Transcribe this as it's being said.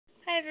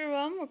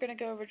going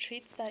to go over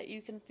treats that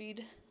you can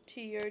feed to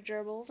your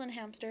gerbils and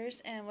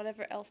hamsters and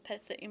whatever else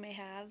pets that you may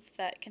have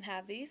that can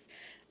have these.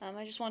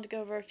 I just wanted to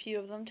go over a few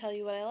of them, tell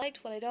you what I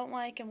liked, what I don't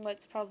like, and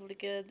what's probably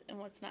good and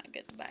what's not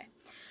good to buy.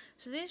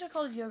 So these are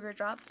called yogurt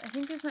drops. I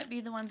think these might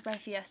be the ones by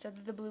Fiesta.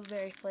 They're the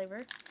blueberry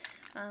flavor.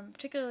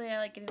 Particularly I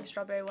like getting the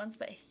strawberry ones,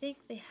 but I think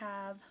they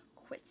have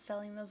quit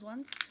selling those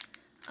ones.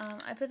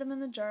 I put them in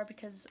the jar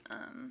because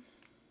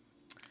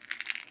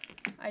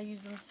I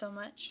use them so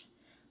much.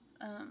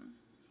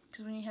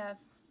 Because when you have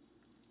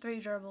 3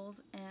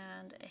 gerbils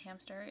and a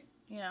hamster,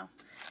 you know,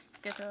 you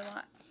go through a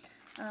lot.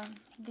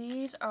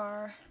 These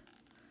are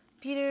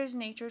Peter's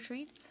Nature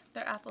Treats.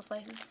 They're apple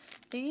slices.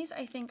 These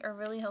I think are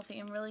really healthy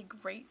and really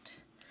great,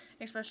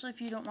 especially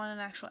if you don't want an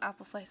actual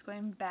apple slice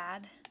going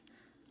bad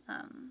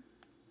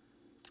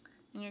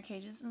in your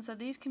cages. And so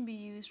these can be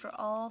used for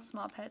all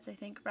small pets, I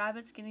think.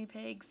 Rabbits, guinea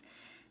pigs,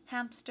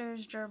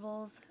 hamsters,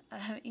 gerbils,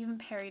 even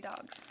prairie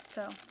dogs.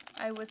 So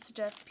I would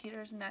suggest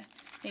Peter's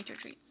Nature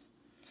Treats.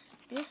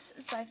 This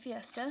is by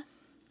Fiesta.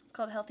 It's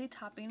called Healthy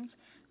Toppings.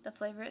 The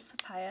flavor is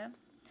papaya.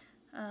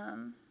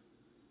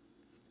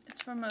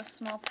 It's for most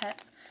small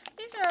pets.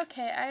 These are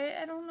okay.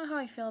 I don't know how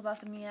I feel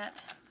about them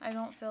yet. I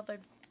don't feel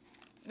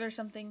they're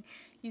something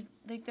you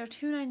like. They're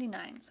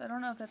 $2.99, so I don't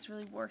know if that's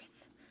really worth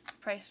the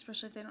price,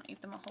 especially if they don't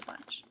eat them a whole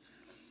bunch.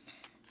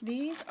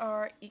 These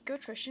are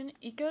Ecotrition.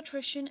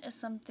 Ecotrition is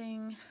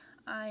something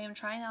I am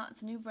trying out.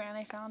 It's a new brand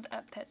I found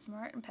at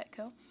PetSmart and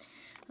Petco.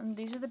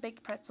 These are the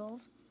baked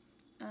pretzels.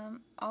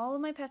 All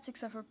of my pets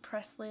except for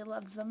Presley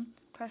loves them.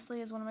 Presley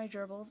is one of my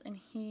gerbils, and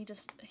he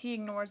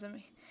ignores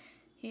them.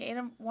 He ate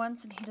them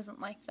once and he doesn't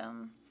like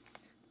them.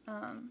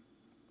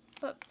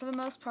 But for the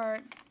most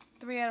part,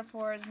 3 out of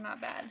 4 is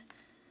not bad.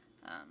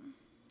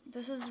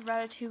 This is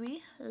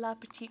Ratatouille, La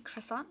Petite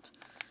Croissant.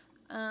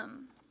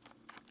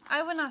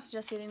 I would not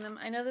suggest eating them.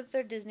 I know that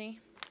they're Disney,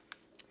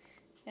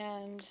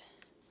 and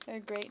they're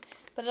great,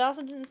 but it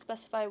also didn't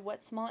specify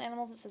what small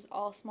animals. It says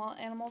all small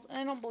animals, and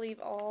I don't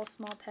believe all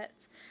small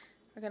pets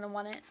are going to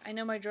want it. I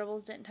know my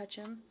gerbils didn't touch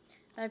them.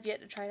 I've yet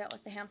to try it out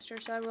with the hamster,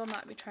 so I will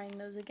not be trying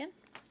those again.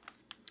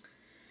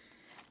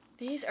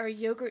 These are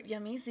yogurt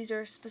yummies. These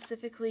are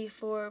specifically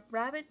for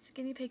rabbits,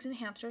 guinea pigs, and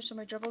hamsters, so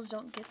my gerbils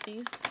don't get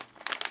these.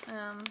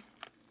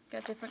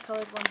 Got different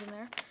colored ones in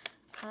there.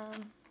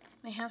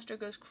 My hamster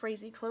goes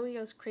crazy. Chloe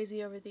goes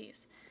crazy over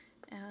these.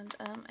 And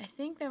I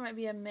think there might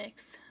be a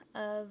mix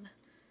of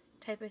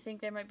type. I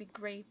think there might be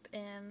grape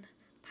and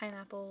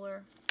pineapple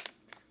or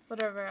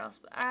whatever else.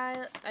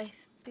 But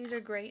these are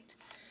great.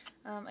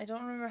 I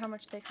don't remember how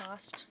much they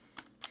cost,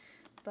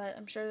 but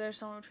I'm sure there's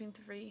somewhere between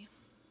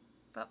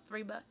about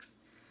 $3.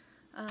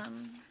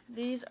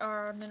 These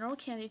are mineral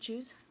candy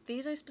chews.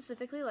 These I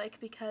specifically like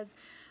because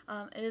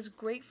it is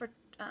great for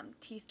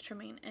teeth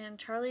trimming, and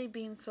Charlie,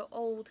 being so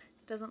old,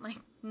 doesn't like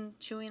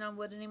chewing on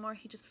wood anymore.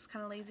 He just is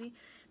kind of lazy.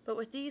 But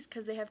with these,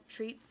 because they have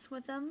treats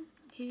with them,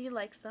 he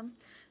likes them.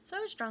 So I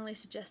would strongly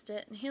suggest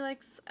it. And he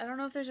likes, I don't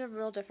know if there's a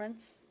real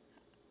difference,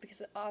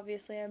 because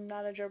obviously I'm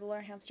not a gerbil or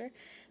a hamster,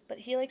 but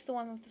he likes the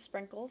one with the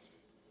sprinkles.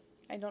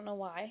 I don't know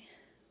why,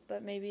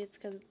 but maybe it's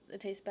because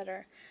it tastes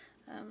better.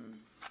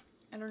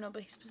 I don't know,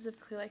 but he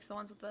specifically likes the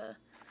ones with the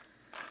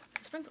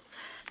sprinkles.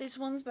 These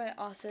ones by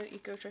also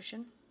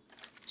Ecotrition.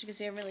 As you can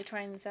see, I'm really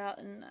trying this out,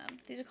 and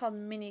these are called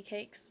mini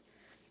cakes.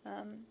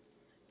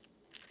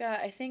 It's got,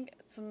 I think,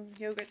 some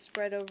yogurt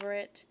spread over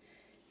it,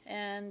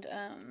 and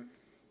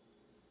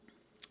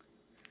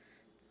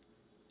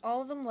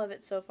all of them love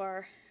it so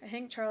far. I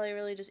think Charlie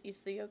really just eats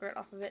the yogurt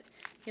off of it.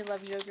 He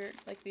loves yogurt,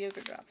 like the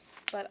yogurt drops.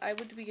 But I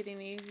would be getting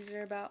these. These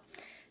are about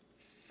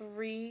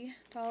 $3.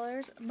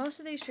 Most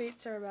of these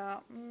treats are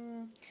about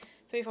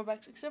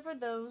 $3-4, except for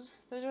those.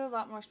 Those are a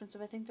lot more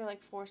expensive. I think they're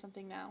like $4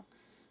 something now.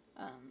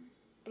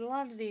 But a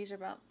lot of these are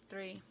about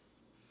 $3.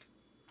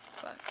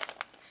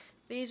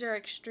 These are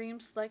Extreme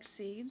Select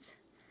Seeds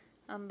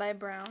by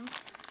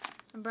Browns.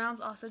 And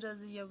Browns also does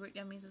the yogurt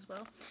yummies as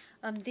well.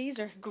 These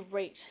are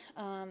great.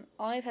 All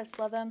my pets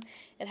love them.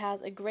 It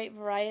has a great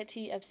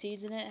variety of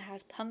seeds in it. It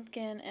has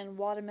pumpkin and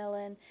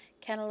watermelon,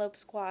 cantaloupe,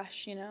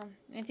 squash, you know,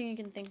 anything you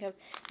can think of.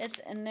 It's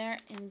in there,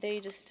 and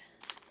it's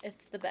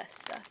the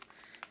best stuff.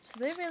 So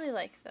they really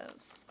like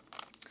those.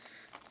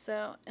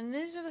 So, and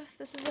this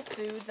is the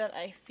food that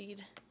I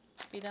feed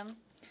them.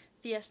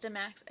 Fiesta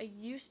Max. I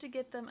used to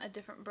get them a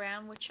different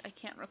brand, which I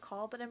can't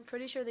recall, but I'm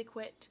pretty sure they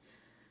quit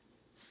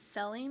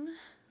selling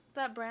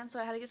that brand, so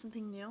I had to get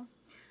something new.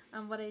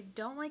 What I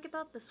don't like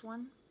about this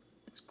one,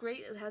 it's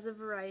great, it has a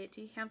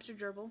variety, hamster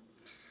gerbil.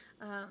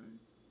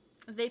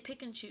 They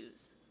pick and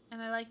choose,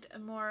 and I liked a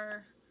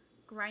more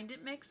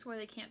grinded mix where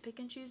they can't pick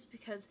and choose,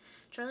 because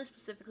Charlie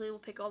specifically will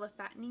pick all the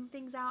fattening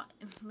things out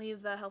and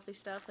leave the healthy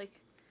stuff like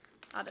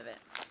out of it.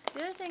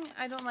 The other thing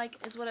I don't like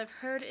is what I've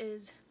heard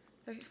is,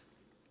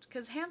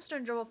 because hamster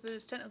and gerbil food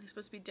is technically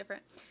supposed to be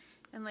different,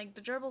 and like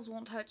the gerbils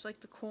won't touch like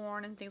the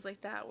corn and things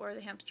like that, where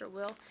the hamster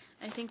will.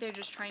 I think they're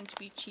just trying to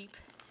be cheap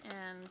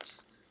and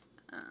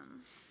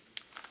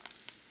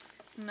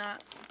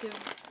not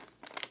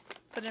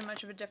put in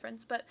much of a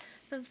difference. But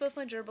since both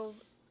my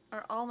gerbils,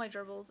 or all my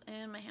gerbils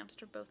and my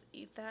hamster both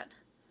eat that,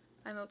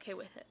 I'm okay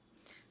with it.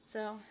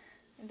 So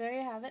there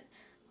you have it,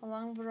 a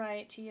long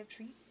variety of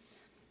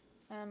treats.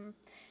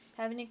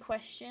 Have any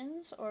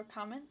questions or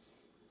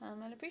comments?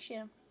 I'd appreciate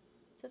them.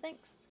 So thanks.